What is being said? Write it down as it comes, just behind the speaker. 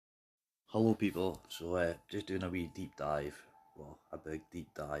Hello people, just doing a wee deep dive, well a big deep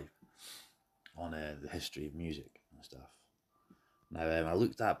dive on the history of music and stuff. Now I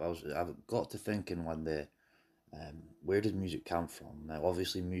looked up, I got to thinking one day, where did music come from? Now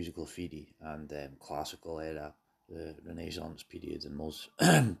obviously musical theory and classical era, the Renaissance period and most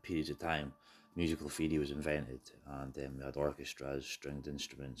periods of time, musical theory was invented and we had orchestras, stringed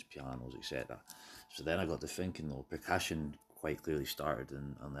instruments, pianos, etc. So then I got to thinking though, percussion quite clearly started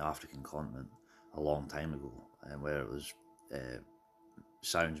on the African continent a long time ago, and where it was uh,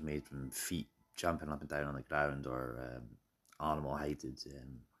 sounds made from feet jumping up and down on the ground or animal heighted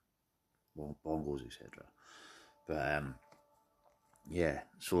bongos, etc. But yeah,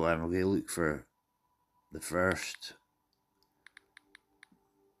 so we're going to look for the first,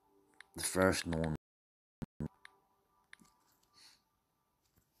 the first known.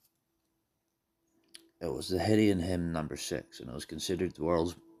 It was the Hyrian hymn number 6, and it was considered the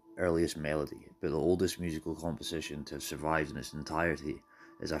world's earliest melody, but the oldest musical composition to have survived in its entirety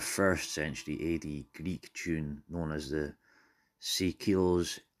is a 1st century AD Greek tune known as the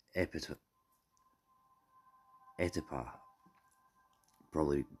Seikilos Etipa,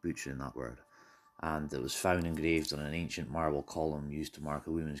 probably butchering that word, and it was found engraved on an ancient marble column used to mark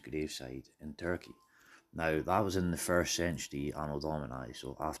a woman's graveside in Turkey. Now, that was in the 1st century Anno Domini,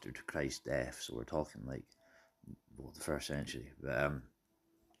 so after Christ's death, so we're talking like, well, the 1st century, but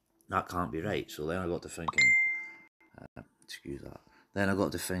that can't be right. So then I got to thinking, excuse that, then I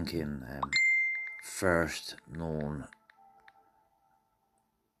got to thinking, first known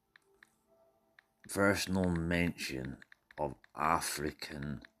first known mention of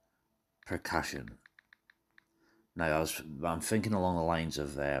African percussion. Now I'm thinking along the lines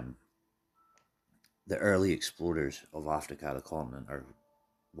of the early explorers of Africa, the continent, or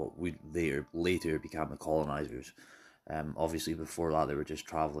what we later became the colonizers. Obviously, before that, they were just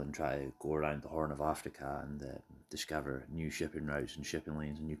traveling, trying to go around the Horn of Africa and discover new shipping routes and shipping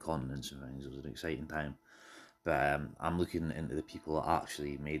lanes and new continents and things. It was an exciting time. But I'm looking into the people that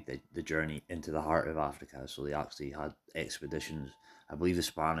actually made the journey into the heart of Africa. So they actually had expeditions. I believe the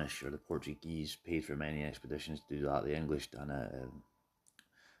Spanish or the Portuguese paid for many expeditions to do that. The English done it.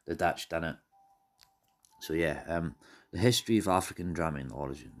 The Dutch done it. So yeah, the history of African drumming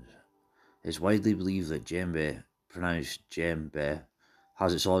origins. It's widely believed that djembe, pronounced djembe,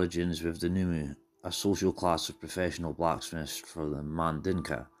 has its origins with the Numu, a social class of professional blacksmiths for the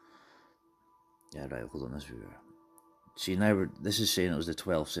Mandinka. Yeah, right, hold on, this viewer. See, now this is saying it was the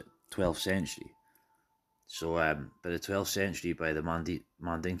 12th century. So, by the 12th century, by the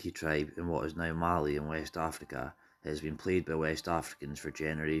Mandinka tribe in what is now Mali in West Africa, it has been played by West Africans for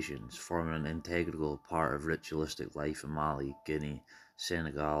generations, forming an integral part of ritualistic life in Mali, Guinea,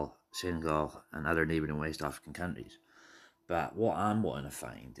 Senegal, and other neighbouring West African countries. But what I'm wanting to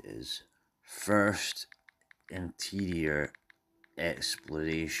find is first interior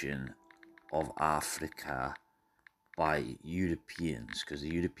exploration of Africa by Europeans, because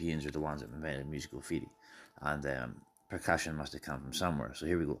the Europeans are the ones that invented musical theory, and percussion must have come from somewhere. So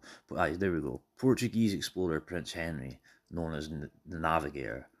here we go. There we go. Portuguese explorer Prince Henry, known as the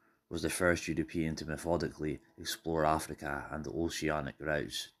Navigator, was the first European to methodically explore Africa and the oceanic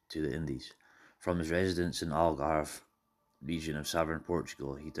routes to the Indies. From his residence in Algarve region of southern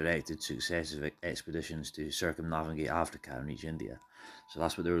Portugal, he directed successive expeditions to circumnavigate Africa and reach India. So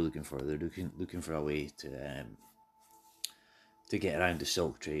that's what they were looking for. They're looking for a way to get around the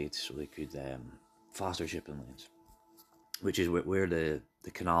silk trade, so they could faster shipping lanes, which is where the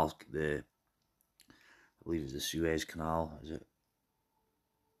canal, I believe it's the Suez Canal, is it?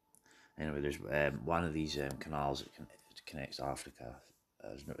 Anyway, there's one of these canals that connects Africa.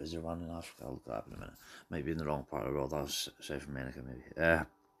 Is there one in Africa? I'll look that up in a minute. Might be in the wrong part of the world. That was South America, maybe.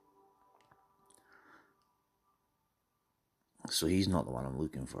 So he's not the one I'm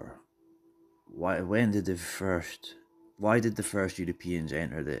looking for. Why did the first Europeans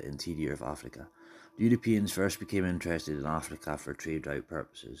enter the interior of Africa? The Europeans first became interested in Africa for trade route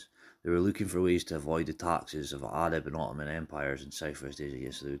purposes. They were looking for ways to avoid the taxes of Arab and Ottoman empires in Southwest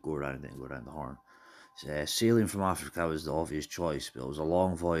Asia, so they would go around it and go around the Horn. Sailing from Africa was the obvious choice, but it was a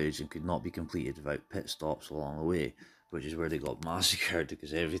long voyage and could not be completed without pit stops along the way, which is where they got massacred,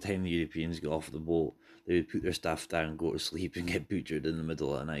 because every time the Europeans got off the boat, they would put their stuff down, go to sleep, and get butchered in the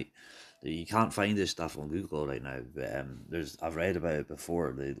middle of the night. You can't find this stuff on Google right now, but I've read about it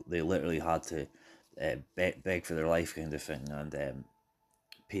before. They literally had to beg for their life, kind of thing, and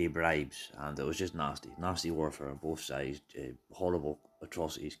pay bribes, and it was just nasty warfare on both sides. Horrible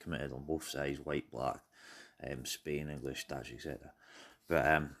atrocities committed on both sides, white, black, Spain, English, Dutch, etc.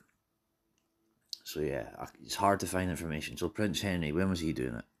 But so yeah, it's hard to find information. So Prince Henry, when was he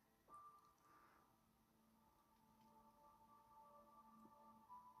doing it?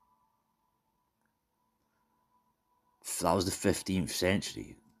 that was the 15th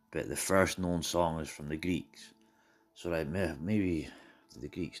century, but the first known song is from the Greeks. So right, maybe the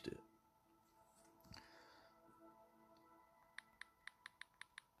Greeks do it.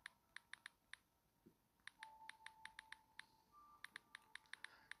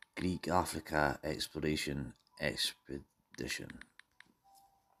 Greek Africa Exploration Expedition.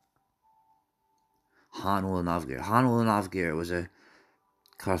 Hanno the Navigator. Hanno the Navigator was a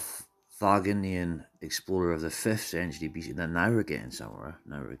Carthaginian explorer of the 5th century BC. Now we're getting somewhere.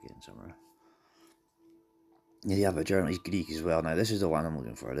 Yeah, but German, he's Greek as well. Now, this is the one I'm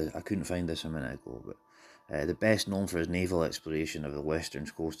looking for. I couldn't find this a minute ago, but the best known for his naval exploration of the western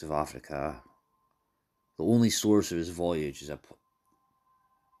coast of Africa. The only source of his voyage is a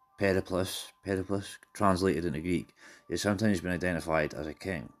periplus, translated into Greek. He has sometimes been identified as a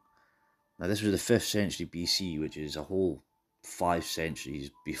king. Now, this was the 5th century BC, which is a whole 5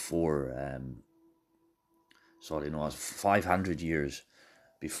 centuries before, it's 500 years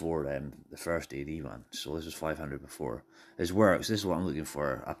before the first AD one. So this was 500 before. His works, this is what I'm looking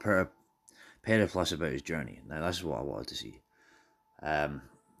for, a periplus about his journey. Now, this is what I wanted to see.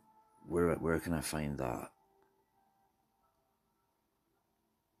 Where can I find that?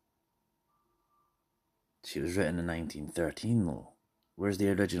 See, it was written in 1913 though. Where's the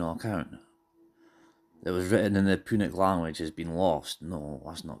original account? It was written in the Punic language, has been lost. No,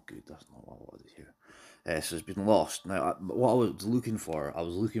 that's not good. That's not what I wanted to hear. So it's been lost. Now, what I was looking for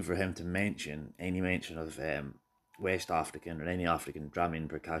him to mention any mention of West African or any African drumming,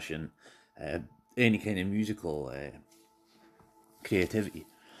 percussion, any kind of musical creativity,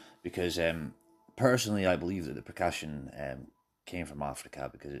 because personally I believe that the percussion came from Africa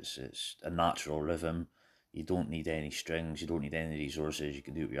because it's a natural rhythm. You don't need any strings, you don't need any resources, you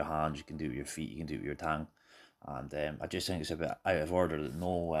can do it with your hands, you can do it with your feet, you can do it with your tongue. And I just think it's a bit out of order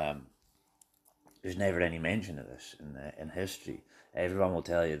that there's never any mention of this in history. Everyone will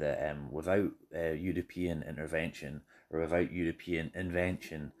tell you that without European intervention or without European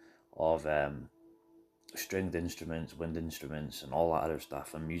invention of stringed instruments, wind instruments, and all that other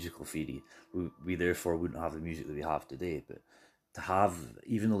stuff, and musical theory, we therefore wouldn't have the music that we have today. But to have,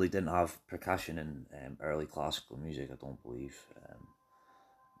 even though they didn't have percussion in early classical music, I don't believe,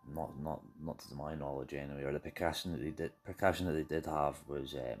 not to my knowledge anyway, or the percussion that they did have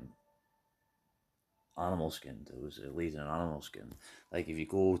was animal skinned. It was laid in an animal skin. Like if you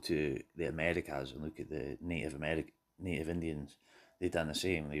go to the Americas and look at the Native Indians, they done the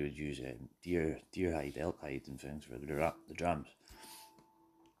same. They would use deer hide, elk hide, and things for the drums.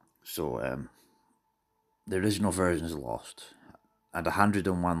 So the original version is lost, and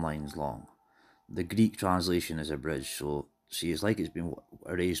 101 lines long. The Greek translation is abridged, so see, it's like it's been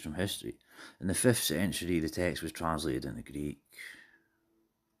erased from history. In the 5th century, the text was translated into Greek.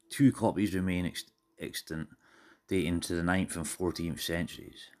 2 copies remain extant, dating to the 9th and 14th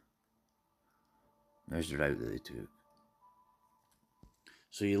centuries. There's the route that they took.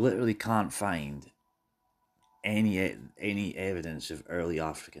 So you literally can't find any evidence of early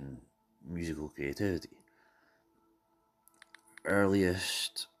African musical creativity.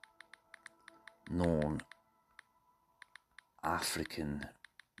 Earliest known African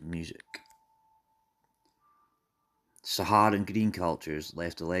music. Saharan green cultures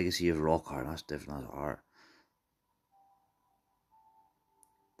left a legacy of rock art. That's different as art.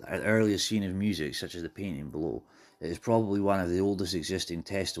 The earliest scene of music, such as the painting below, it is probably one of the oldest existing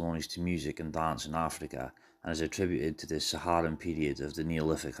testimonies to music and dance in Africa, and is attributed to the Saharan period of the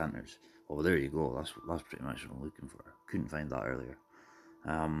Neolithic hunters. Well, there you go. That's pretty much what I'm looking for. Couldn't find that earlier.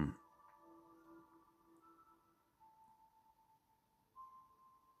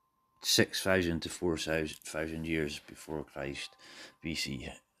 6,000 to 4,000 years before Christ,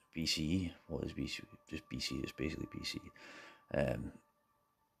 BC. BCE. What is BC? Just BC. It's basically BC.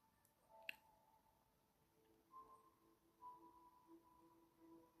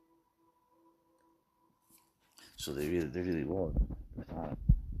 So they really was.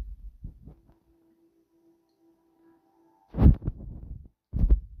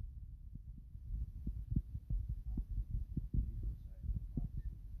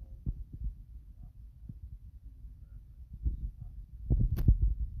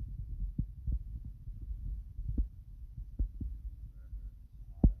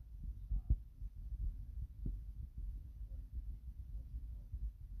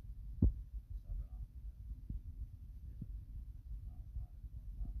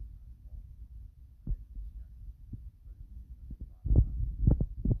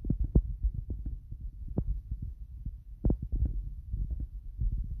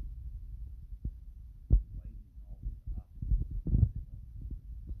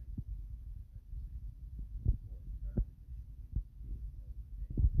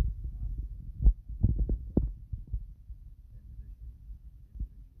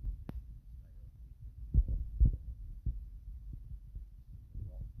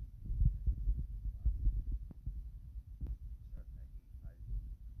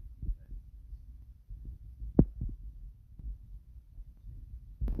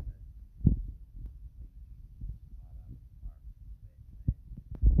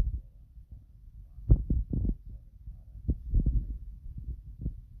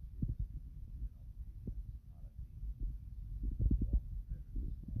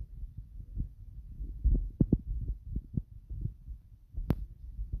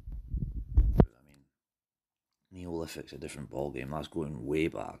 Neolithic's a different ballgame. That's going way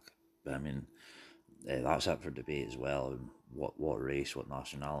back. But I mean, that's up for debate as well. What race, what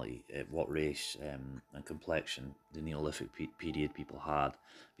nationality, what race and complexion the Neolithic period people had,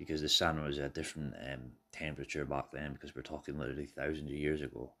 because the sun was a different temperature back then, because we're talking literally thousands of years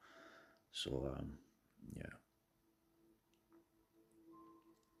ago. So yeah.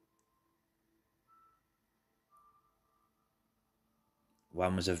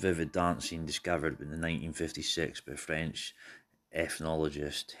 One was a vivid dance scene discovered in 1956 by French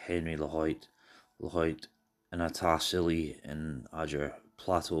ethnologist Henry Lehoit in a Tassili in Ager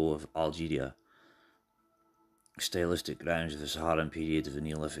Plateau of Algeria. Stylistic grounds of the Saharan period of the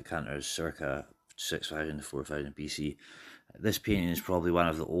Neolithic hunters circa 6000 to 4000 BC. This painting is probably one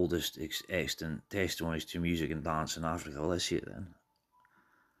of the oldest extant testimonies to music and dance in Africa. Well, let's see it then.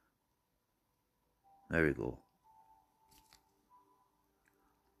 There we go.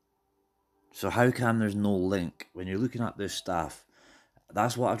 So how come there's no link when you're looking at this stuff?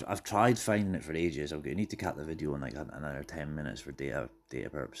 That's what I've tried finding it for ages. I'm going to need to cut the video in like another 10 minutes for data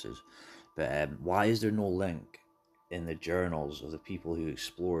purposes. But why is there no link in the journals of the people who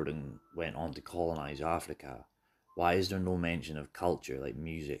explored and went on to colonize Africa? Why is there no mention of culture like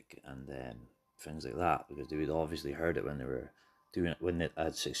music and things like that? Because they would obviously heard it when they were doing it. When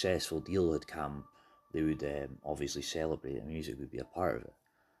a successful deal had come, they would obviously celebrate, and music would be a part of it.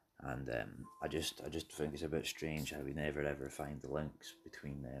 And I just think it's a bit strange how we never ever find the links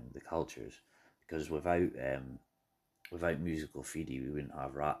between the cultures, because without musical feedy we wouldn't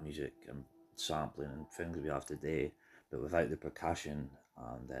have rap music and sampling and things we have today. But without the percussion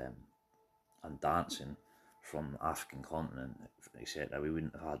and dancing from the African continent, etc., we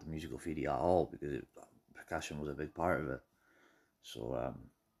wouldn't have had the musical feedy at all, because percussion was a big part of it. So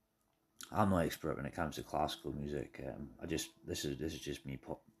I'm not expert when it comes to classical music. This is just me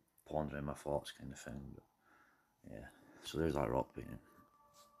pondering my thoughts kind of thing. But yeah, so there's that rock painting.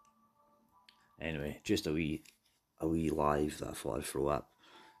 Anyway, just a wee live that I thought I'd throw up,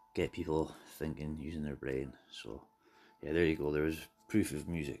 get people thinking, using their brain. So yeah, there you go. There was proof of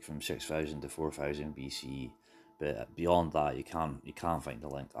music from 6000 to 4000 BC, but beyond that, you can't find the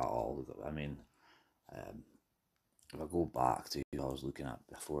link at all. I mean, if I go back to what I was looking at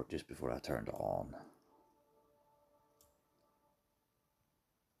just before I turned it on,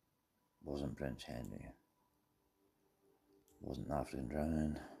 wasn't Prince Henry, wasn't African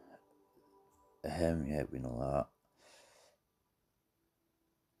drowning. Him, yeah, we know that.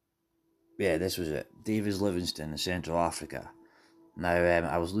 Yeah, this was it. David Livingstone in Central Africa. Now,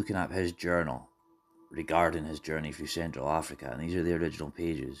 I was looking up his journal regarding his journey through Central Africa, and these are the original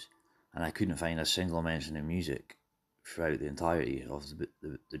pages, and I couldn't find a single mention of music throughout the entirety of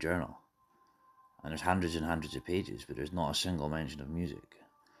the journal. And there's hundreds and hundreds of pages, but there's not a single mention of music.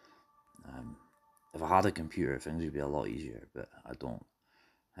 If I had a computer, things would be a lot easier, but I don't.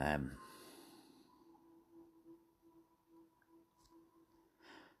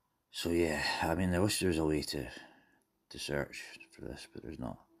 So yeah, I mean, I wish there was a way to search for this, but there's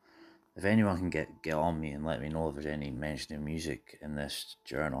not. If anyone can get on me and let me know if there's any mention of music in this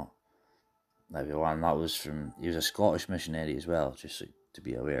journal, that'd be one. That was from, he was a Scottish missionary as well, just so, to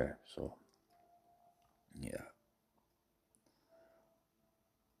be aware. So yeah,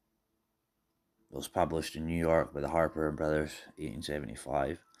 it was published in New York by the Harper Brothers,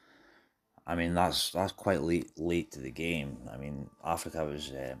 1875. I mean, that's quite late to the game. I mean, Africa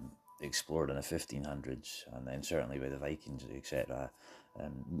was explored in the 1500s, and then certainly by the Vikings, etc.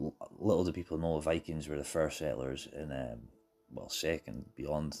 Little do people know, Vikings were the first settlers in, second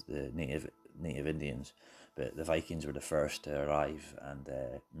beyond the native Indians, but the Vikings were the first to arrive and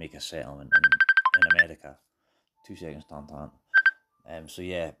make a settlement in America. 2 seconds, tan. So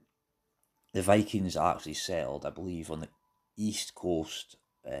yeah, the Vikings actually settled, I believe, on the east coast,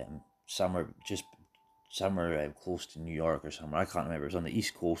 somewhere close to New York or somewhere. I can't remember. It was on the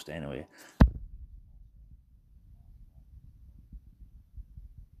east coast anyway.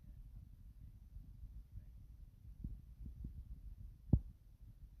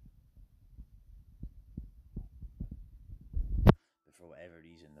 But for whatever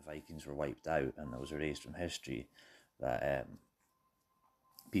reason, the Vikings were wiped out, and it was erased from history. That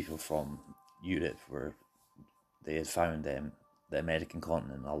people from Europe they had found the American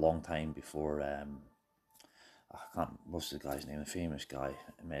continent a long time before. I can't. What's the guy's name? The famous guy,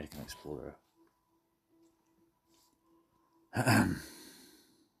 American explorer.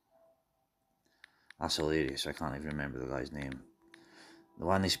 That's hilarious. I can't even remember the guy's name. The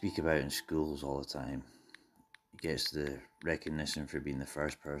one they speak about in schools all the time. He gets the recognition for being the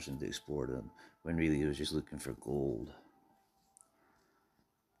first person to explore them, when really he was just looking for gold.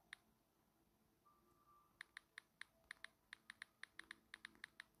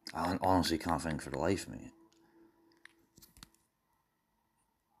 I honestly can't think for the life of me.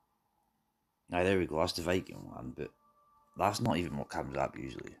 Now there we go, that's the Viking one, but that's not even what comes up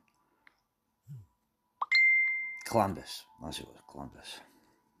usually. Columbus, that's who it was, Columbus.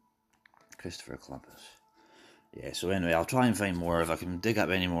 Christopher Columbus. Yeah, so anyway, I'll try and find more. If I can dig up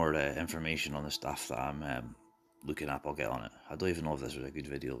any more information on the stuff that I'm looking up, I'll get on it. I don't even know if this was a good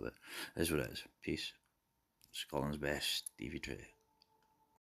video, but it is what it is. Peace. Scotland's best, Stevie Trey.